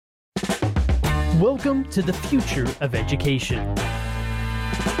Welcome to the future of education.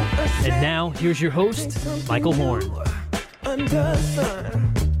 And now, here's your host, Michael Horn.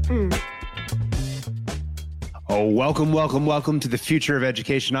 Oh, welcome to the future of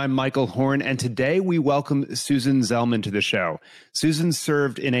education. I'm Michael Horn, and today we welcome Susan Zelman to the show. Susan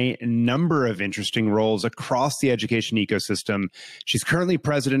served in a number of interesting roles across the education ecosystem. She's currently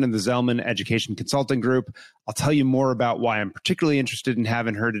president of the Zelman Education Consulting Group. I'll tell you more about why I'm particularly interested in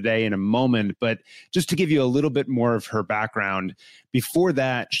having her today in a moment, but just to give you a little bit more of her background, before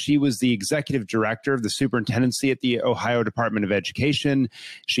that, she was the executive director of the superintendency at the Ohio Department of Education.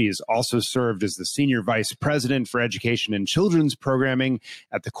 She has also served as the senior vice president for education and children's programming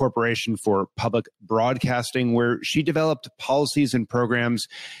at the Corporation for Public Broadcasting, where she developed policies and programs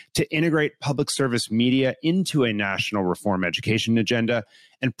to integrate public service media into a national reform education agenda.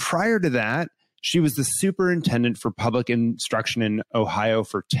 And prior to that, she was the superintendent for public instruction in Ohio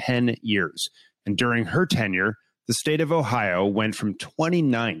for 10 years. And during her tenure, the state of Ohio went from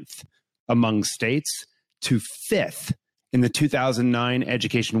 29th among states to 5th in the 2009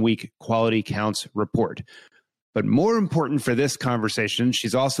 Education Week Quality Counts report. But more important for this conversation,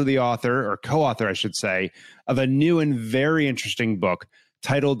 she's also the author, or co-author, I should say, of a new and very interesting book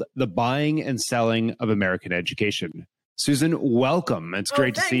titled The Buying and Selling of American Education. Susan, welcome. It's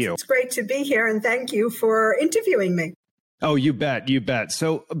great to see you. It's great to be here, and thank you for interviewing me. Oh, you bet.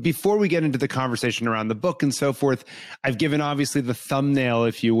 So before we get into the conversation around the book and so forth, I've given obviously the thumbnail,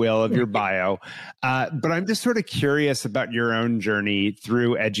 if you will, of your bio. But I'm just sort of curious about your own journey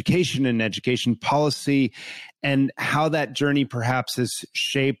through education and education policy and how that journey perhaps has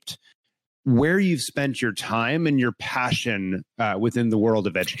shaped where you've spent your time and your passion within the world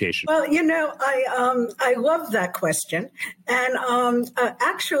of education. Well, I love that question. And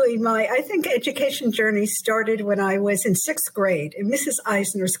actually, I think education journey started when I was in 6th grade in Mrs.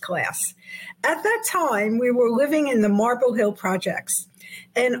 Eisner's class. At that time, we were living in the Marble Hill projects.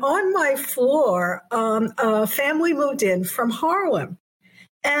 And on my floor, a family moved in from Harlem.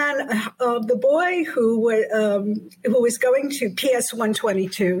 And the boy who was going to PS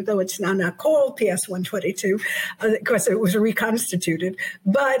 122, though it's now not called PS 122 because it was reconstituted,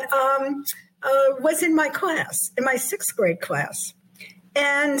 but was in my class, in my 6th grade class.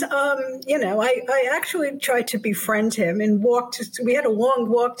 And, I actually tried to befriend him and we had a long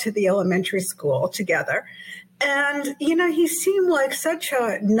walk to the elementary school together. And, he seemed like such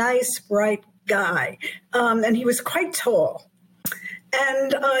a nice, bright guy. And he was quite tall.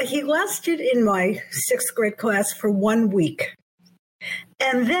 And he lasted in my 6th grade class for 1 week.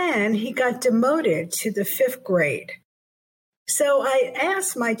 And then he got demoted to the 5th grade. So I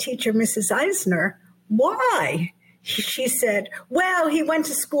asked my teacher, Mrs. Eisner, why? She said, well, he went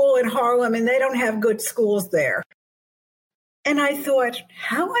to school in Harlem and they don't have good schools there. And I thought,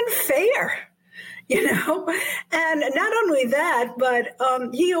 how unfair. And not only that, but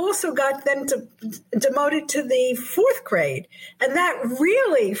he also got then demoted to the 4th grade. And that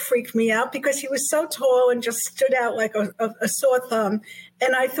really freaked me out because he was so tall and just stood out like a sore thumb.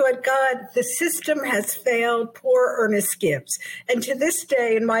 And I thought, God, the system has failed poor Ernest Gibbs. And to this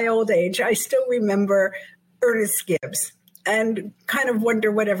day, in my old age, I still remember Ernest Gibbs and kind of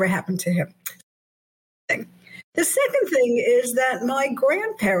wonder whatever happened to him. The second thing is that my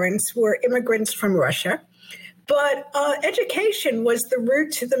grandparents were immigrants from Russia, but education was the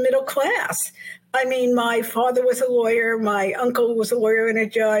route to the middle class. I mean, my father was a lawyer, my uncle was a lawyer and a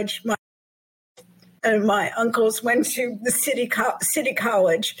judge, my uncles went to the city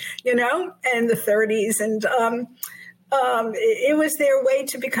college, in the 30s, and it was their way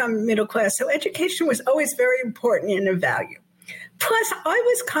to become middle class. So education was always very important and of value. Plus, I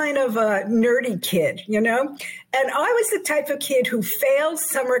was kind of a nerdy kid, and I was the type of kid who failed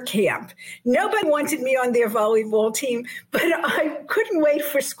summer camp. Nobody wanted me on their volleyball team, but I couldn't wait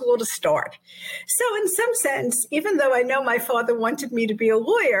for school to start. So in some sense, even though I know my father wanted me to be a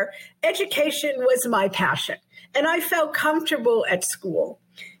lawyer, education was my passion, and I felt comfortable at school.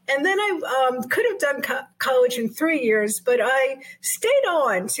 And then I could have done college in 3 years, but I stayed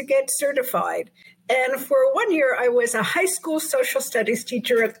on to get certified. And for 1 year, I was a high school social studies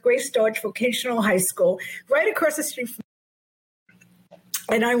teacher at Grace Dodge Vocational High School, right across the street from.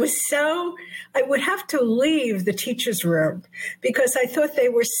 And I would have to leave the teacher's room because I thought they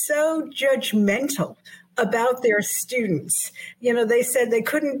were so judgmental about their students. They said they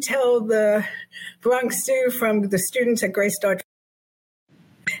couldn't tell the Bronx Zoo from the students at Grace Dodge.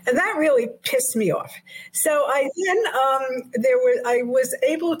 And that really pissed me off. So I was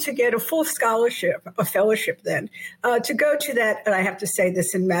able to get a full scholarship, a fellowship then, to go to that, and I have to say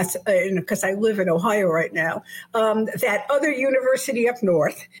this because I live in Ohio right now, that other university up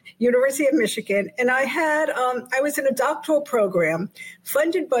north, University of Michigan, and I was in a doctoral program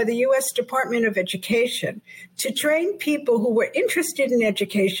funded by the U.S. Department of Education to train people who were interested in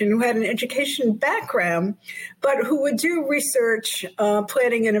education, who had an education background, but who would do research,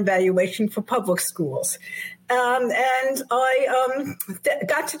 planning, and evaluation for public schools. And I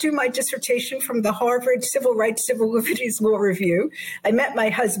got to do my dissertation from the Harvard Civil Rights, Civil Liberties Law Review. I met my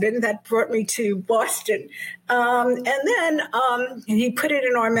husband. That brought me to Boston. And then he put it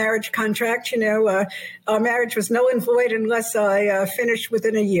in our marriage contract. Our marriage was null and void unless I finished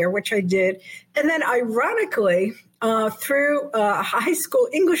within a year, which I did. And then ironically, through a high school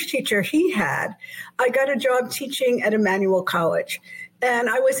English teacher he had, I got a job teaching at Emmanuel College.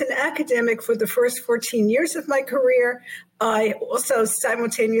 And I was an academic for the first 14 years of my career. I also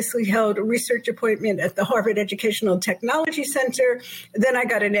simultaneously held a research appointment at the Harvard Educational Technology Center. Then I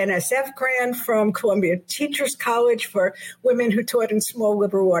got an NSF grant from Columbia Teachers College for women who taught in small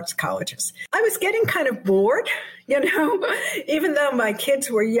liberal arts colleges. I was getting kind of bored, even though my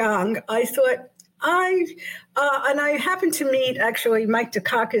kids were young. I thought, and I happened to meet actually Mike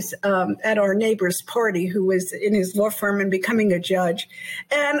Dukakis at our neighbor's party, who was in his law firm and becoming a judge.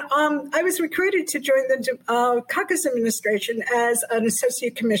 And I was recruited to join the Dukakis administration as an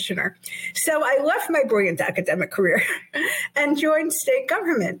associate commissioner. So I left my brilliant academic career and joined state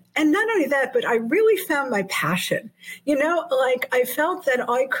government. And not only that, but I really found my passion. I felt that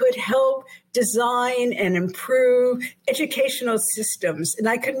I could help design and improve educational systems, and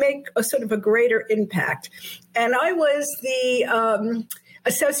I could make a sort of a greater impact. And I was the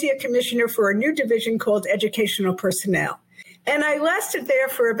associate commissioner for a new division called educational personnel. And I lasted there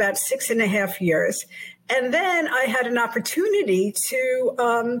for about 6.5 years. And then I had an opportunity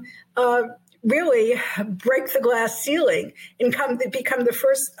to really break the glass ceiling and become the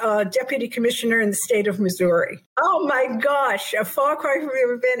first deputy commissioner in the state of Missouri. Oh my gosh, a far cry from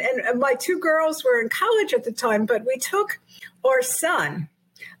where we've been. And my two girls were in college at the time, but we took our son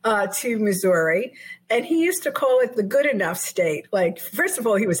to Missouri, and he used to call it the good enough state. Like, first of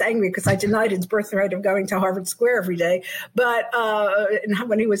all, he was angry because I denied his birthright of going to Harvard Square every day, but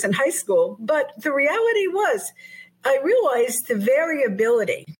when he was in high school. But the reality was, I realized the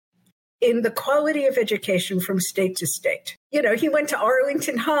variability in the quality of education from state to state. He went to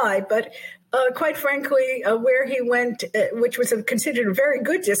Arlington High, but quite frankly, where he went, which was considered a very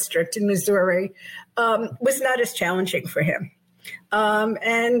good district in Missouri, was not as challenging for him.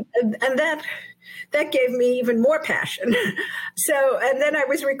 And that gave me even more passion. And then I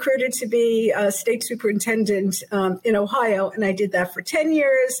was recruited to be a state superintendent in Ohio, and I did that for 10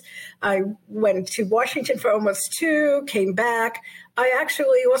 years. I went to Washington for almost 2, came back. I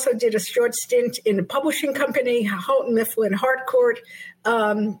actually also did a short stint in a publishing company, Houghton Mifflin Harcourt,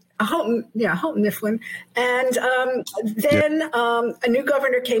 Houghton Mifflin. And then a new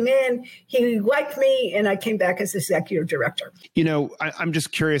governor came in. He liked me, and I came back as executive director. I'm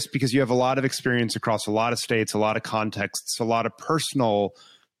just curious because you have a lot of experience across a lot of states, a lot of contexts, a lot of personal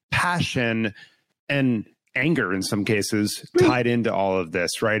passion and anger in some cases tied into all of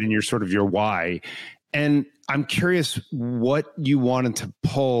this, right? And your why. And I'm curious what you wanted to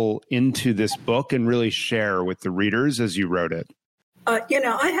pull into this book and really share with the readers as you wrote it.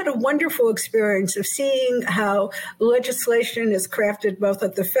 I had a wonderful experience of seeing how legislation is crafted both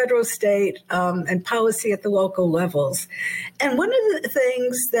at the federal, state, and policy at the local levels. And one of the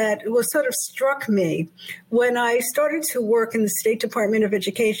things that sort of struck me when I started to work in the State Department of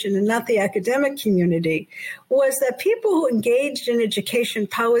Education and not the academic community was that people who engaged in education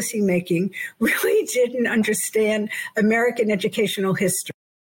policymaking really didn't understand American educational history.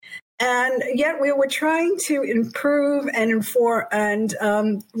 And yet we were trying to improve and inform and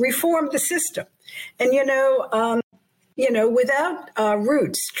reform the system. And, without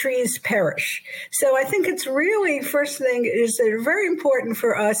roots, trees perish. So I think it's really, first thing is that very important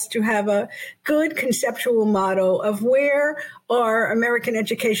for us to have a good conceptual model of where our American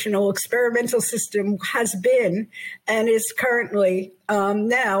educational experimental system has been and is currently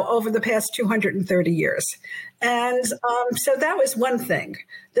now over the past 230 years. And so that was one thing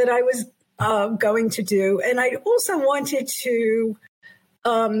that I was going to do. And I also wanted to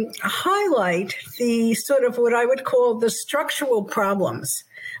highlight the sort of what I would call the structural problems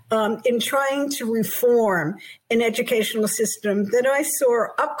in trying to reform an educational system that I saw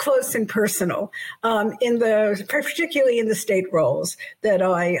up close and personal, particularly in the state roles that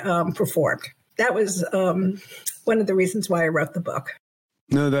I performed. That was one of the reasons why I wrote the book.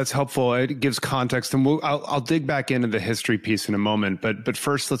 No, that's helpful. It gives context, and I'll dig back into the history piece in a moment. But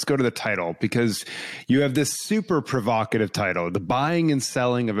first, let's go to the title, because you have this super provocative title, "The Buying and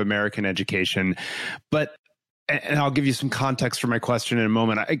Selling of American Education." And I'll give you some context for my question in a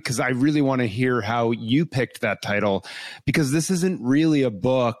moment, because I really want to hear how you picked that title, because this isn't really a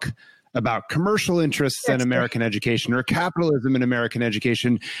book about commercial interests in American education or capitalism in American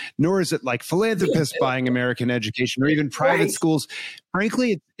education, nor is it like philanthropists buying American education or even private schools.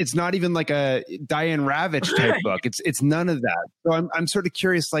 Frankly, it's not even like a Diane Ravitch type book. It's none of that. So I'm sort of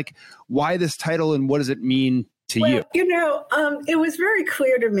curious, like, why this title and what does it mean to you? It was very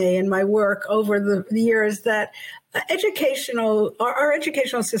clear to me in my work over the years that our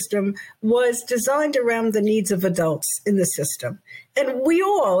educational system was designed around the needs of adults in the system. And we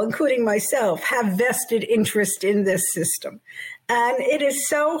all, including myself, have vested interest in this system. And it is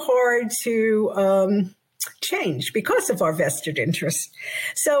so hard to change because of our vested interest.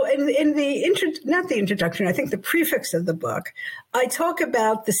 So in not the introduction, I think the prefix of the book, I talk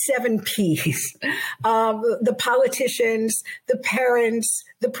about the 7 Ps, the politicians, the parents,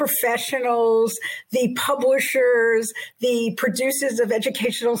 the professionals, the publishers, the producers of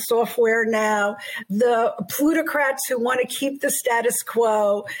educational software now, the plutocrats who want to keep the status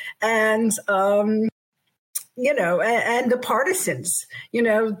quo, and and the partisans,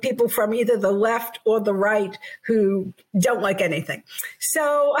 people from either the left or the right who don't like anything.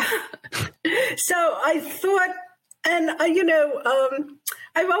 So I thought, and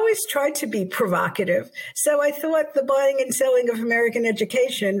I've always tried to be provocative. So I thought The Buying and Selling of American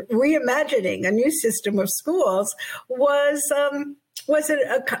Education, reimagining a new system of schools, was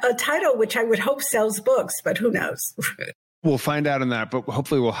a title which I would hope sells books, but who knows? We'll find out on that, but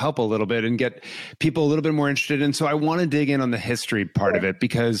hopefully we'll help a little bit and get people a little bit more interested. And so I want to dig in on the history part of it,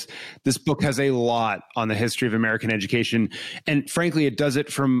 because this book has a lot on the history of American education. And frankly, it does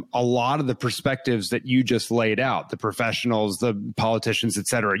it from a lot of the perspectives that you just laid out, the professionals, the politicians, et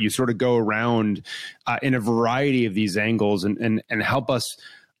cetera. You sort of go around in a variety of these angles and help us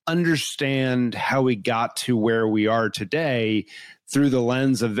understand how we got to where we are today through the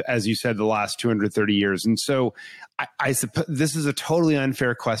lens of, as you said, the last 230 years. And so I suppose this is a totally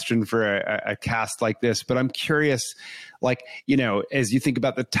unfair question for a cast like this, but I'm curious, as you think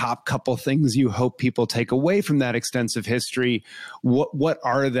about the top couple things you hope people take away from that extensive history, what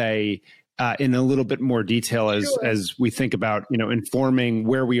are they in a little bit more detail as we think about, informing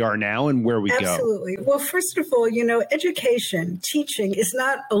where we are now and where we go? Absolutely. Well, first of all, education, teaching is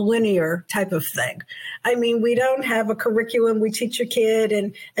not a linear type of thing. I mean, we don't have a curriculum. We teach a kid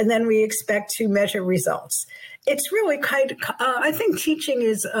and then we expect to measure results. It's really I think teaching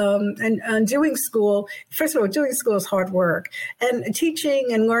is, and doing school, first of all, doing school is hard work. And teaching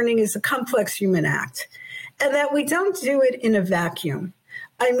and learning is a complex human act. And that we don't do it in a vacuum.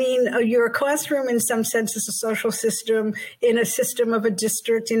 I mean, your classroom in some sense is a social system, in a system of a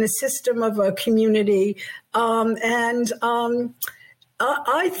district, in a system of a community.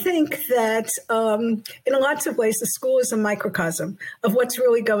 I think that in lots of ways, the school is a microcosm of what's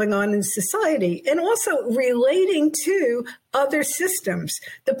really going on in society, and also relating to other systems,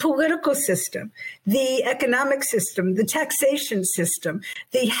 the political system, the economic system, the taxation system,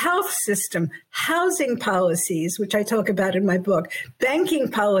 the health system, housing policies, which I talk about in my book,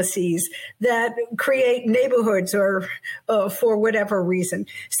 banking policies that create neighborhoods or for whatever reason.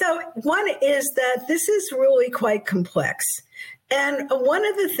 So one is that this is really quite complex. And one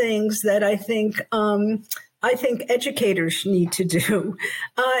of the things that I think educators need to do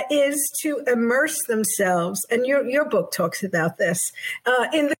is to immerse themselves, and your book talks about this,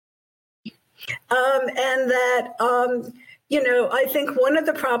 and that I think one of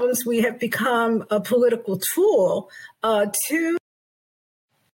the problems we have become a political tool to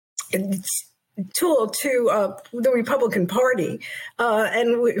the Republican Party,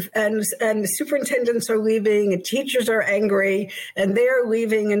 and superintendents are leaving, and teachers are angry, and they're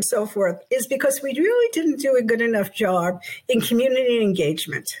leaving, and so forth, is because we really didn't do a good enough job in community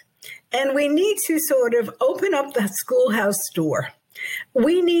engagement. And we need to sort of open up the schoolhouse door.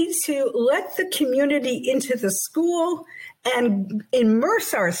 We need to let the community into the school and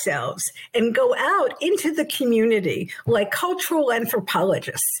immerse ourselves and go out into the community like cultural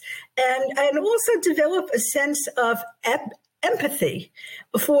anthropologists, and also develop a sense of empathy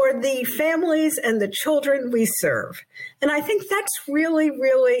for the families and the children we serve. And I think that's really,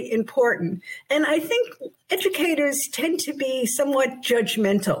 really important. And I think educators tend to be somewhat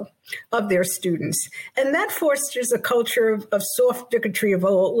judgmental of their students, and that fosters a culture of soft bigotry, of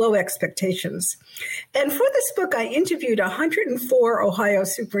low expectations. And for this book, I interviewed 104 Ohio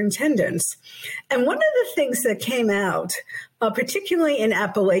superintendents. And one of the things that came out particularly in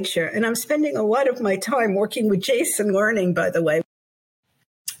Appalachia. And I'm spending a lot of my time working with Jason Learning, by the way.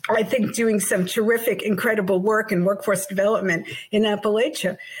 I think doing some terrific, incredible work in workforce development in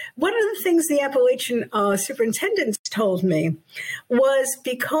Appalachia. One of the things the Appalachian superintendents told me was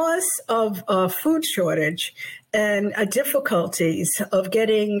because of food shortage and difficulties of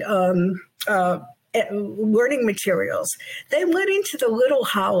getting learning materials, they went into the little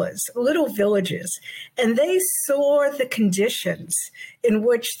hollers, little villages, and they saw the conditions in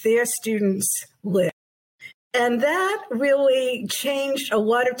which their students live. And that really changed a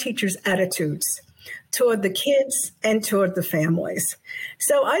lot of teachers' attitudes toward the kids and toward the families.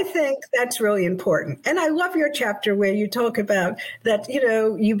 So I think that's really important. And I love your chapter where you talk about that,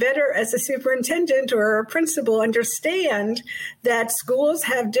 you better as a superintendent or a principal understand that schools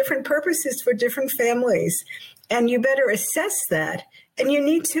have different purposes for different families. And you better assess that. And you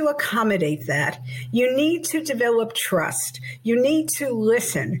need to accommodate that. You need to develop trust. You need to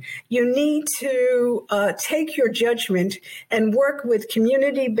listen. You need to take your judgment and work with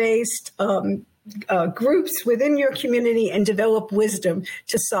community-based groups within your community and develop wisdom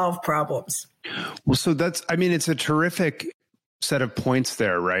to solve problems. Well, so it's a terrific set of points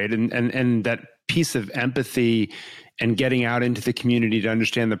there, right? And that piece of empathy and getting out into the community to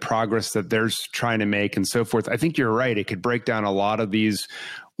understand the progress that they're trying to make and so forth. I think you're right. It could break down a lot of these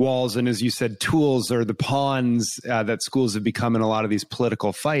walls. And as you said, tools are the pawns that schools have become in a lot of these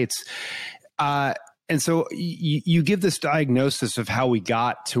political fights. And so you give this diagnosis of how we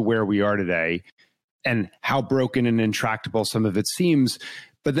got to where we are today and how broken and intractable some of it seems.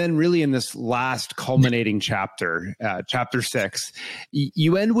 But then really in this last culminating chapter, chapter 6,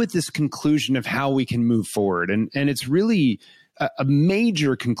 you end with this conclusion of how we can move forward. And it's really a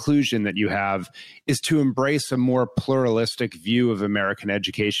major conclusion that you have is to embrace a more pluralistic view of American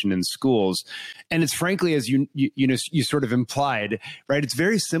education in schools. And it's frankly, as you sort of implied, right? It's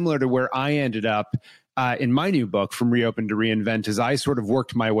very similar to where I ended up in my new book, From Reopen to Reinvent, as I sort of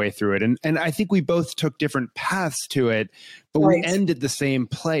worked my way through it. And I think we both took different paths to it, but we ended the same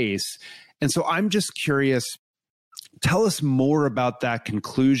place. And so I'm just curious, tell us more about that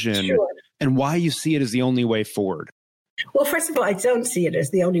conclusion and why you see it as the only way forward. Well, first of all, I don't see it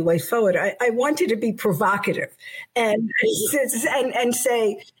as the only way forward. I wanted to be provocative and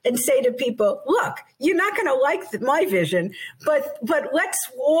say to people, look, you're not going to like my vision, but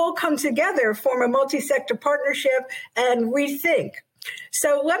let's all come together, form a multi-sector partnership, and rethink.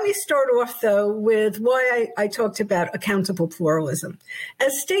 So let me start off, though, with why I talked about accountable pluralism.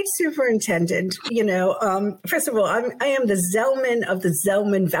 As state superintendent, first of all, I am the Zelman of the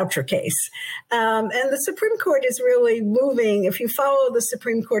Zelman voucher case. And the Supreme Court is really moving, if you follow the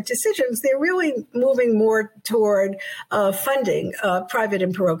Supreme Court decisions, they're really moving more toward funding private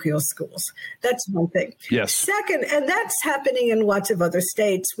and parochial schools. That's one thing. Yes. Second, and that's happening in lots of other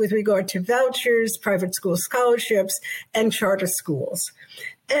states with regard to vouchers, private school scholarships, and charter schools.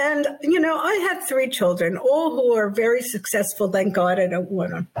 And, I had 3 children, all who are very successful, thank God. I don't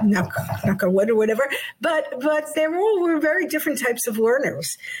want to knock on wood or whatever, but they all were very different types of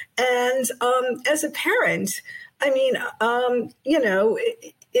learners. And as a parent,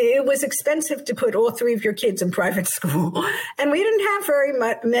 it was expensive to put all 3 of your kids in private school, and we didn't have very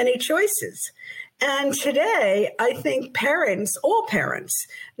many choices. And today, I think all parents,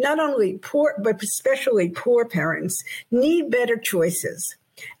 not only poor, but especially poor parents, need better choices.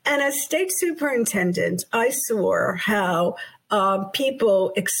 And as state superintendent, I saw how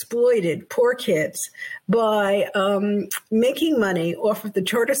people exploited poor kids by making money off of the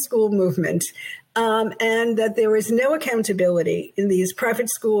charter school movement, and that there was no accountability in these private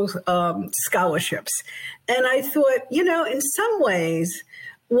school scholarships. And I thought, in some ways,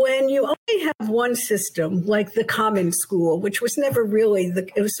 when you only have one system, like the common school, which was never really,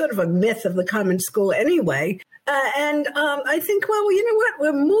 it was sort of a myth of the common school anyway. And I think, well, you know what?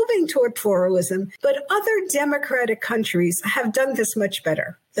 We're moving toward pluralism, but other democratic countries have done this much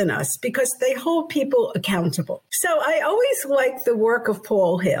better than us because they hold people accountable. So I always liked the work of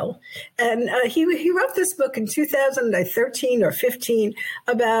Paul Hill. And he wrote this book in 2013 or 15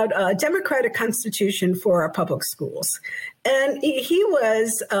 about a democratic constitution for our public schools. And he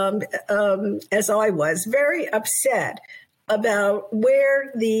was, as I was, very upset about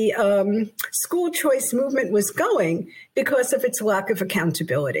where the school choice movement was going because of its lack of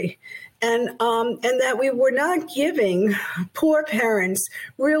accountability. And that we were not giving poor parents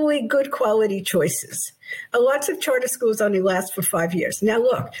really good quality choices. Lots of charter schools only last for 5 years. Now,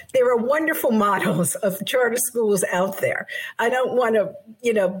 look, there are wonderful models of charter schools out there. I don't want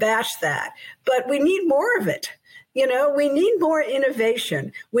to, bash that, but we need more of it. We need more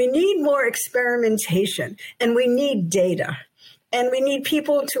innovation. We need more experimentation, and we need data. And we need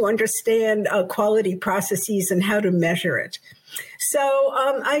people to understand quality processes and how to measure it. So,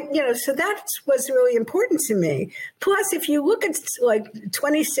 so that was really important to me. Plus, if you look at like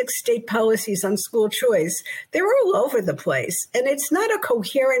 26 state policies on school choice, they're all over the place, and it's not a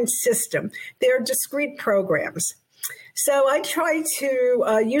coherent system. They're discrete programs. So I try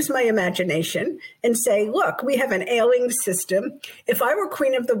to use my imagination and say, look, we have an ailing system. If I were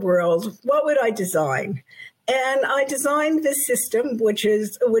queen of the world, what would I design? And I designed this system, which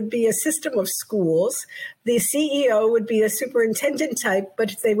would be a system of schools. The CEO would be a superintendent type,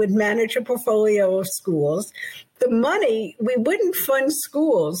 but they would manage a portfolio of schools. The money, we wouldn't fund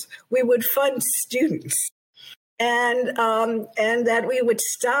schools, we would fund students. And that we would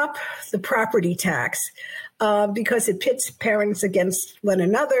stop the property tax because it pits parents against one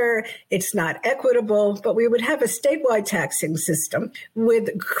another. It's not equitable, but we would have a statewide taxing system with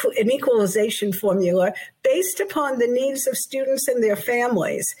an equalization formula based upon the needs of students and their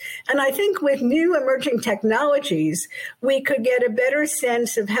families. And I think with new emerging technologies, we could get a better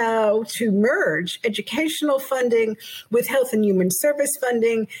sense of how to merge educational funding with health and human service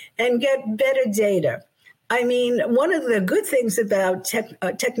funding and get better data. I mean, one of the good things about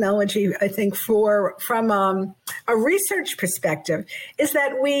technology, I think, from a research perspective, is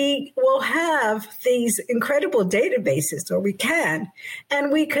that we will have these incredible databases, or we can,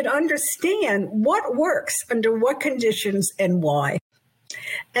 and we could understand what works under what conditions and why.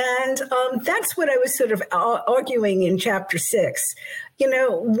 And that's what I was sort of arguing in Chapter 6. You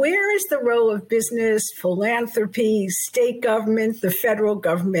know, where is the role of business, philanthropy, state government, the federal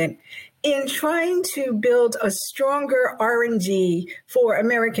government in trying to build a stronger R&D for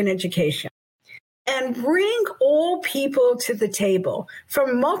American education and bring all people to the table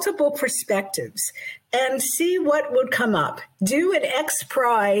from multiple perspectives and see what would come up. Do an X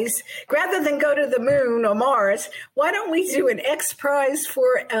Prize rather than go to the moon or Mars. Why don't we do an X Prize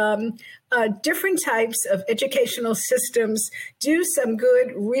for different types of educational systems, do some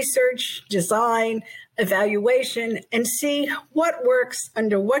good research, design, evaluation, and see what works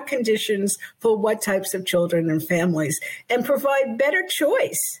under what conditions for what types of children and families, and provide better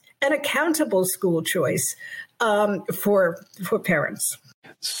choice and accountable school choice for parents.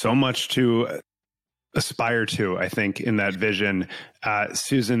 So much to aspire to, I think, in that vision.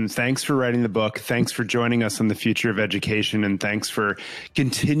 Susan, thanks for writing the book. Thanks for joining us on the future of education. And thanks for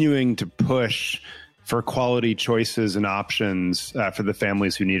continuing to push for quality choices and options for the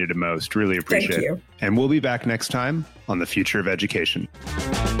families who need it most. Really appreciate it. Thank you. And we'll be back next time on the future of education.